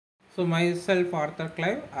So myself Arthur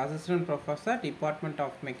Clive, Assistant Professor, Department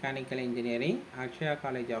of Mechanical Engineering, Akshaya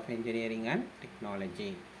College of Engineering and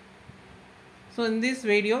Technology. So in this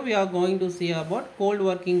video we are going to see about cold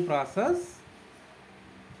working process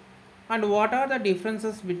and what are the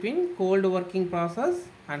differences between cold working process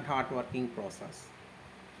and hot working process.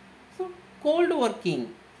 So cold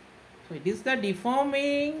working, so it is the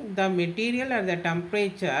deforming the material at the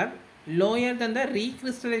temperature lower than the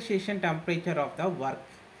recrystallization temperature of the work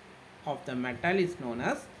of the metal is known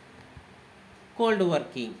as cold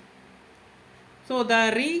working. So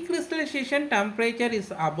the recrystallization temperature is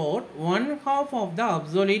about one half of the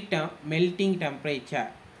absolute melting temperature,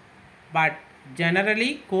 but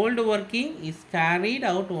generally cold working is carried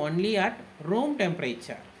out only at room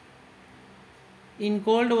temperature. In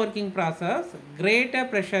cold working process, greater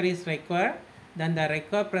pressure is required than the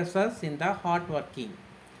required pressures in the hot working.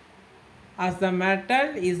 As the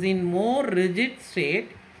metal is in more rigid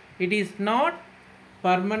state, it is not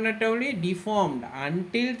permanently deformed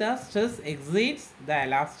until the stress exceeds the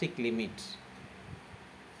elastic limit.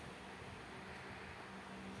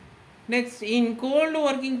 Next, in cold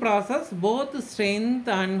working process, both strength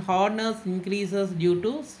and hardness increases due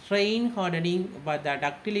to strain hardening, but the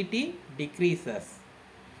ductility decreases.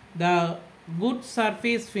 The good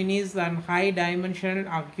surface finish and high dimensional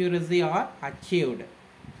accuracy are achieved.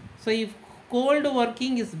 So if cold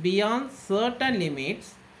working is beyond certain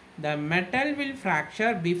limits, the metal will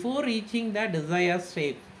fracture before reaching the desired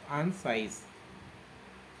shape and size.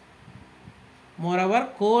 Moreover,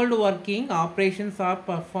 cold working operations are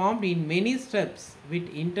performed in many steps with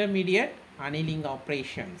intermediate annealing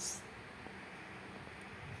operations.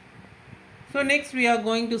 So next we are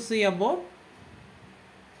going to see about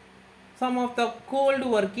some of the cold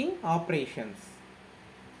working operations.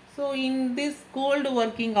 So in this cold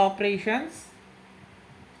working operations,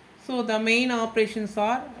 so the main operations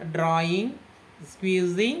are drawing,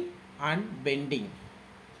 squeezing and bending.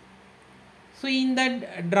 So in the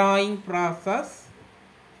drawing process,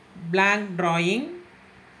 blank drawing,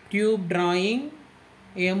 tube drawing,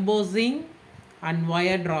 embossing and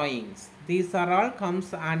wire drawings, these are all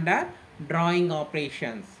comes under drawing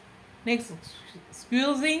operations. Next,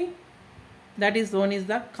 squeezing, that is one is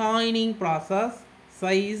the coining process,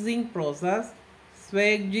 sizing process,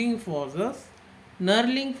 swaging forces,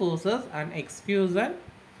 knurling forces and extrusion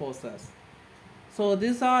forces. So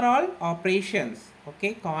these are all operations.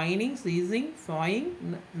 Okay, coining, sizing,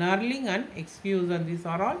 sawing, knurling and extrusion, these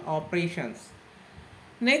are all operations.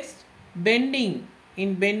 Next, bending.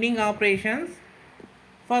 In bending operations,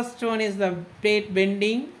 first one is the plate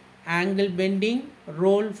bending, angle bending,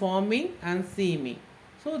 roll forming and seaming.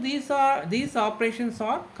 So these operations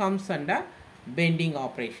are comes under bending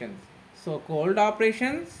operations. So cold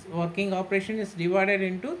operations, working operation is divided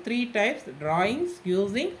into three types: drawing,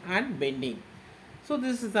 squeezing and bending. So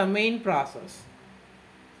this is the main process.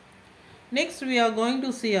 Next we are going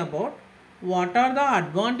to see about what are the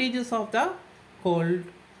advantages of the cold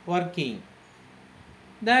working.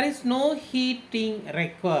 There is no heating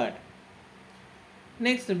required.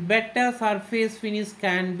 Next, better surface finish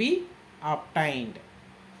can be obtained.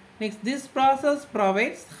 Next, this process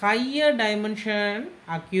provides higher dimension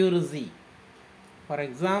accuracy. For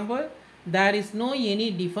example, there is no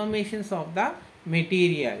any deformations of the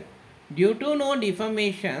material. Due to no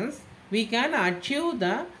deformations, we can achieve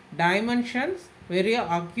the dimensions very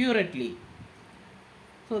accurately.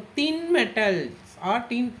 So thin metals or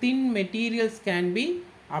thin materials can be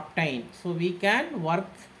obtained. So we can work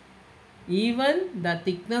even the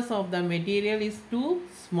thickness of the material is too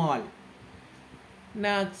small.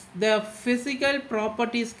 Next, the physical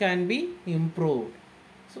properties can be improved.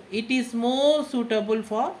 So it is more suitable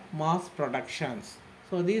for mass productions.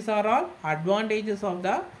 So these are all advantages of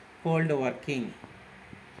the cold working.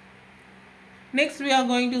 Next we are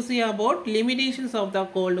going to see about limitations of the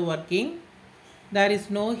cold working. There is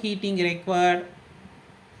no heating required.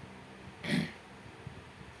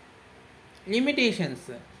 Limitations.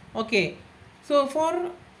 Okay, so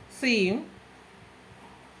for seam,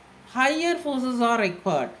 higher forces are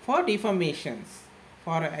required for deformations.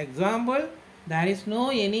 For example, there is no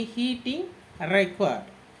any heating required.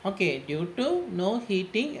 Okay, due to no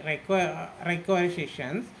heating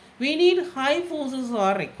requisitions, we need high forces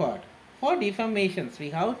are required. For deformations,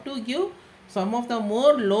 we have to give some of the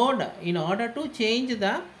more load in order to change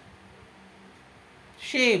the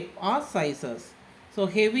shape or sizes. So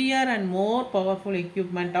heavier and more powerful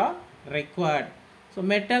equipment are required. So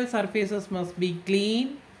metal surfaces must be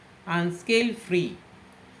clean and scale free.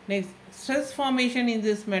 Next, stress formation in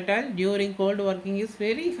this metal during cold working is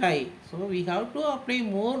very high. So we have to apply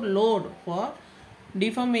more load for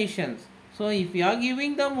deformations. So if we are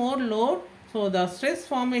giving the more load, so the stress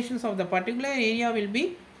formations of the particular area will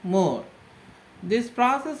be more. This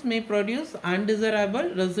process may produce undesirable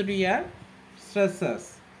residual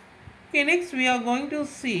stresses. Okay, next we are going to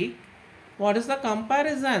see what is the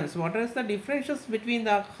comparisons, what is the differences between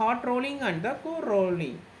the hot rolling and the cold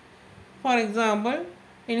rolling. For example,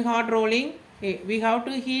 in hot rolling, we have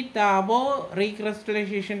to heat the above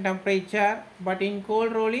recrystallization temperature, but in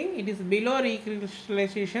cold rolling, it is below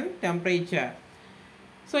recrystallization temperature.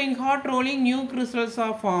 So in hot rolling, new crystals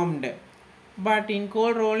are formed, but in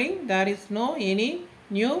cold rolling, there is no any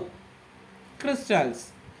new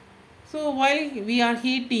crystals. So while we are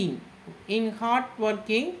heating, in hot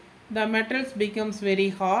working, the metals becomes very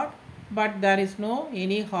hard, but there is no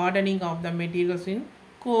any hardening of the materials in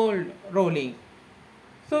cold rolling.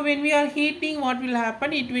 So when we are heating, what will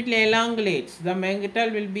happen? It will elongate. The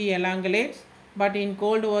metal will be elongates, but in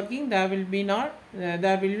cold working, there will be no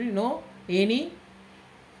any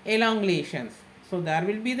elongations. So there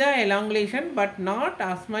will be the elongation, but not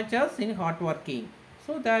as much as in hot working.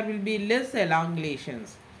 So there will be less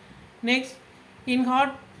elongations. Next, in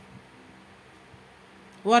hot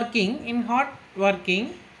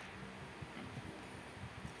working,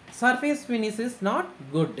 surface finish is not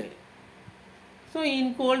good. So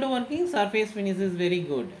in cold working, surface finish is very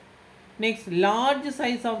good. Next, large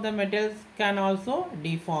size of the metals can also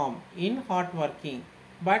deform in hot working,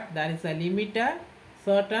 but there is a limiter.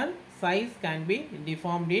 Certain size can be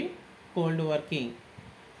deformed in cold working.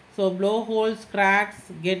 So blowholes,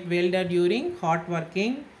 cracks get welded during hot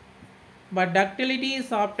working, but ductility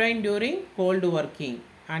is obtained during cold working,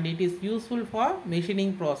 and it is useful for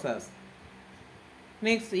machining process.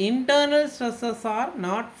 Next, internal stresses are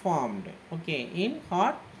not formed, okay, in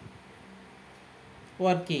hot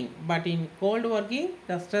working, but in cold working,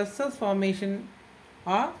 the stresses formation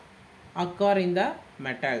are occur in the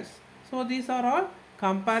metals. So these are all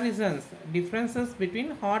comparisons, differences between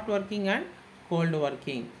hot working and cold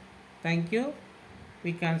working. Thank you.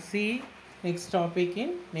 We can see next topic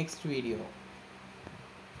in next video.